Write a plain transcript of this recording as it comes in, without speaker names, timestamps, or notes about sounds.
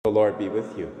The Lord be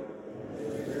with you.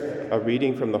 A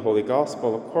reading from the Holy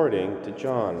Gospel according to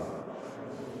John.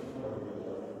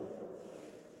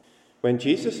 When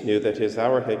Jesus knew that his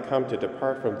hour had come to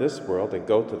depart from this world and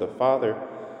go to the Father,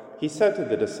 he said to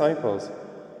the disciples,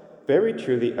 "Very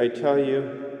truly I tell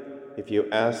you, if you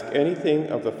ask anything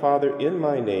of the Father in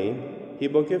my name, he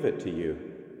will give it to you.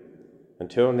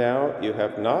 Until now you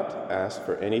have not asked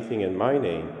for anything in my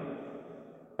name.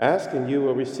 Ask and you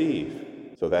will receive,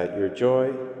 so that your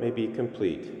joy may be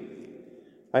complete.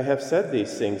 I have said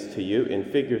these things to you in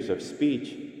figures of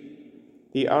speech.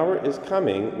 The hour is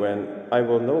coming when I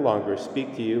will no longer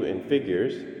speak to you in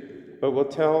figures, but will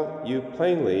tell you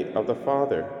plainly of the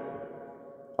Father.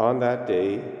 On that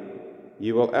day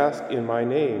you will ask in my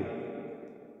name.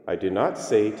 I do not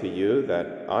say to you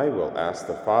that I will ask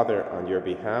the Father on your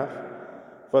behalf,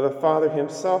 for the Father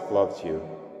himself loves you,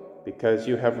 because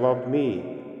you have loved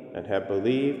me and have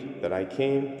believed that I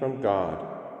came from God.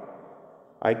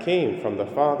 I came from the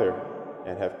Father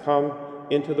and have come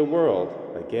into the world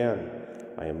again.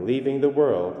 I am leaving the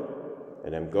world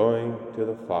and am going to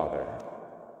the Father."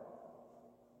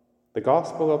 The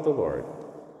Gospel of the Lord.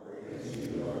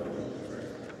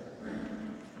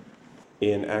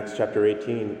 In Acts chapter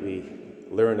 18, we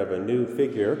learn of a new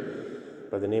figure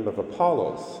by the name of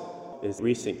Apollos, his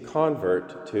recent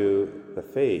convert to the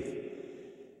faith.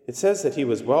 It says that he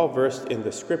was well versed in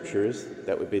the scriptures,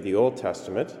 that would be the Old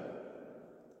Testament,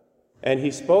 and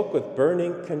he spoke with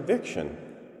burning conviction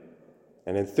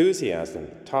and enthusiasm,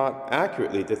 taught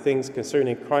accurately the things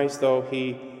concerning Christ, though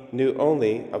he knew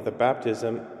only of the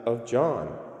baptism of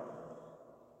John.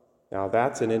 Now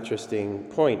that's an interesting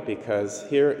point, because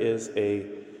here is a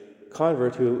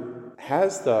convert who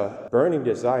has the burning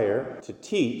desire to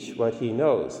teach what he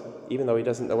knows, even though he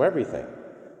doesn't know everything.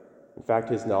 In fact,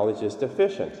 his knowledge is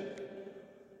deficient.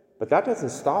 But that doesn't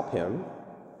stop him.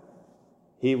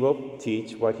 He will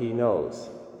teach what he knows.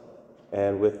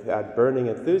 And with that burning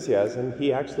enthusiasm,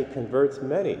 he actually converts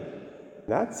many.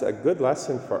 That's a good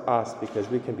lesson for us, because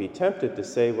we can be tempted to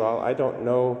say, well, I don't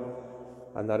know,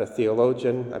 I'm not a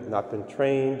theologian, I've not been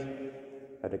trained,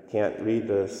 I can't read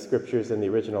the scriptures in the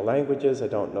original languages, I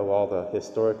don't know all the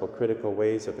historical, critical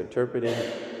ways of interpreting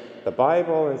the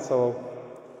Bible, and so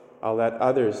I'll let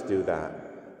others do that.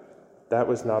 That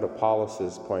was not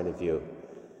Apollos' point of view.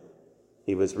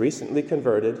 He was recently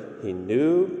converted, he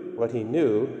knew what he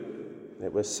knew, and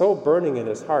it was so burning in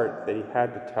his heart that he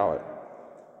had to tell it.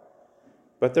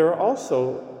 But there are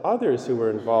also others who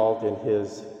were involved in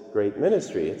his great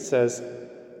ministry. It says,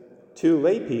 two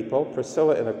lay people,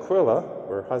 Priscilla and Aquila,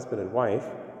 were husband and wife.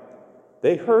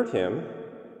 They heard him,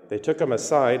 they took him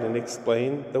aside and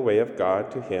explained the way of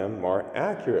God to him more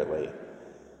accurately.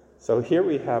 So here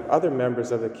we have other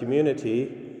members of the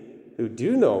community who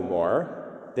do know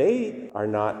more. They are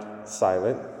not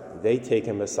silent. They take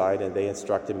him aside and they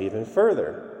instruct him even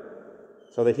further,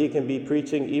 so that he can be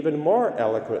preaching even more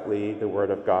eloquently the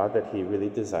word of God that he really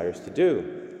desires to do.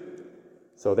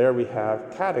 So there we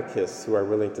have catechists who are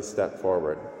willing to step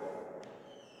forward.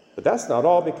 But that's not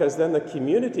all, because then the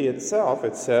community itself,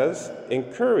 it says,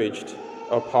 encouraged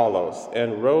Apollos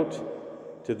and wrote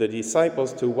to the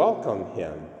disciples to welcome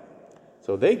him.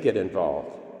 So they get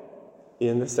involved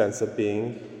in the sense of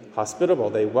being hospitable.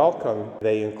 They welcome,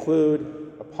 they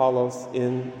include Apollos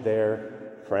in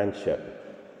their friendship.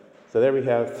 So there we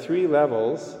have three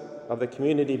levels of the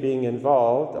community being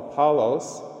involved: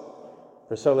 Apollos,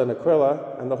 Priscilla and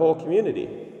Aquila, and the whole community.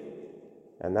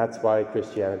 And that's why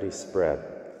Christianity spread.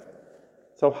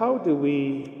 So how do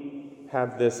we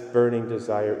have this burning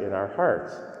desire in our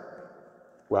hearts?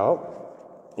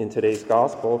 Well, in today's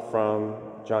gospel from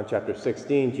John chapter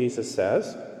 16, Jesus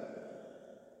says,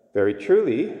 "Very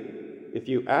truly, if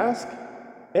you ask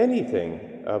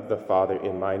anything of the Father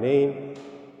in my name,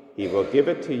 he will give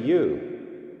it to you.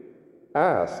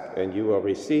 Ask and you will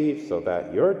receive, so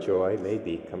that your joy may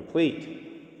be complete."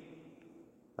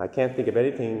 I can't think of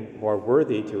anything more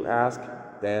worthy to ask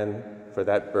than for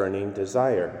that burning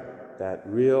desire, that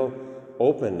real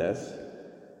openness,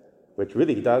 which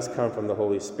really does come from the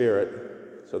Holy Spirit,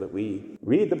 so that we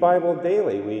read the Bible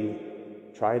daily. We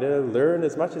try to learn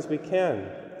as much as we can,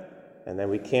 and then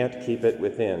we can't keep it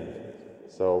within.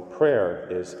 So prayer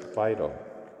is vital.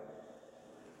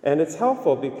 And it's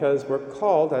helpful because we're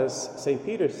called, as St.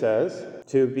 Peter says,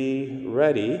 to be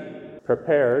ready,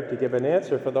 prepared to give an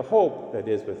answer for the hope that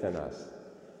is within us.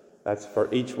 That's for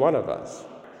each one of us.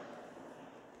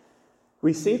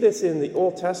 We see this in the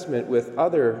Old Testament with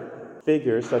other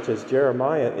figures, such as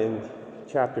Jeremiah in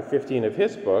chapter 15 of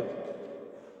his book.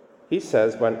 He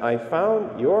says, "When I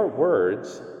found your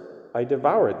words, I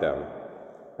devoured them,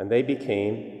 and they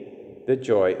became the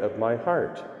joy of my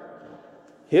heart."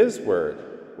 His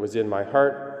word was in my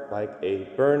heart like a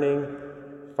burning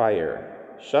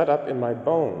fire, shut up in my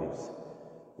bones.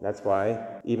 And that's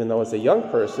why, even though as a young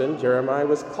person, Jeremiah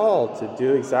was called to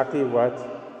do exactly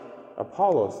what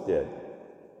Apollos did.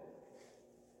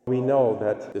 We know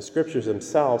that the scriptures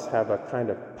themselves have a kind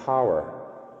of power.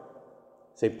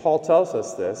 St. Paul tells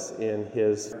us this in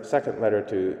his second letter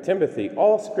to Timothy.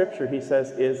 All scripture, he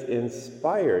says, is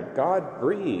inspired,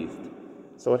 God-breathed.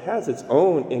 So it has its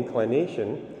own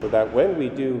inclination, so that when we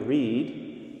do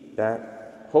read,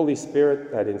 that Holy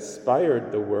Spirit that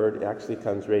inspired the word actually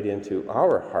comes right into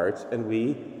our hearts, and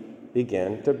we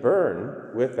begin to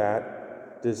burn with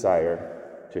that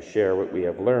desire to share what we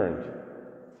have learned.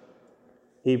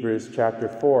 Hebrews chapter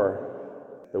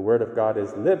 4, the Word of God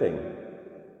is living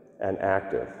and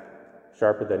active,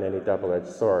 sharper than any double-edged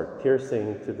sword,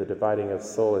 piercing to the dividing of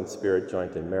soul and spirit,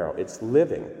 joint and marrow. It's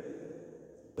living.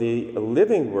 The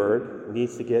living Word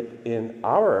needs to get in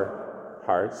our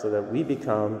hearts so that we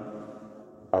become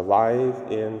alive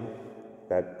in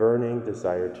that burning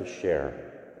desire to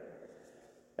share.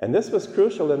 And this was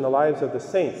crucial in the lives of the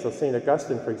saints. So St.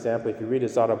 Augustine, for example, if you read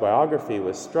his autobiography,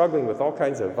 was struggling with all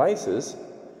kinds of vices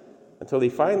until he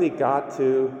finally got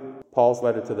to Paul's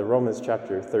letter to the Romans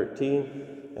chapter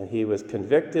 13, and he was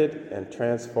convicted and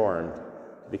transformed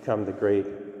to become the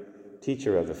great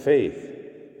teacher of the faith.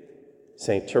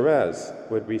 St. Therese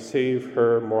would receive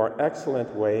her more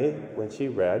excellent way when she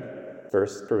read 1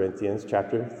 Corinthians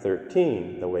chapter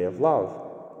 13, the way of love.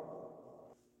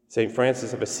 St.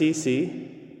 Francis of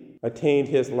Assisi attained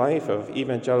his life of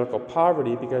evangelical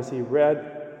poverty because he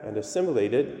read and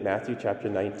assimilated Matthew chapter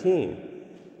 19.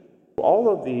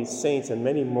 All of these saints and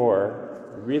many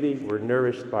more really were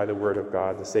nourished by the Word of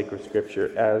God, the sacred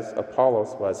Scripture, as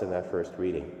Apollos was in that first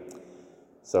reading.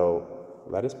 So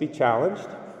let us be challenged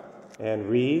and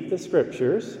read the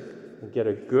Scriptures and get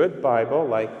a good Bible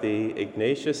like the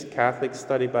Ignatius Catholic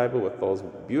Study Bible with those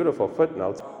beautiful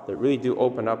footnotes that really do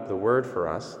open up the Word for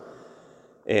us,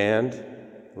 and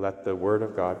let the Word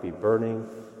of God be burning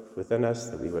within us,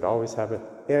 that we would always have an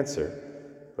answer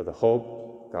for the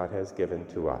hope God has given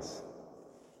to us.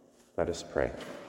 Let us pray.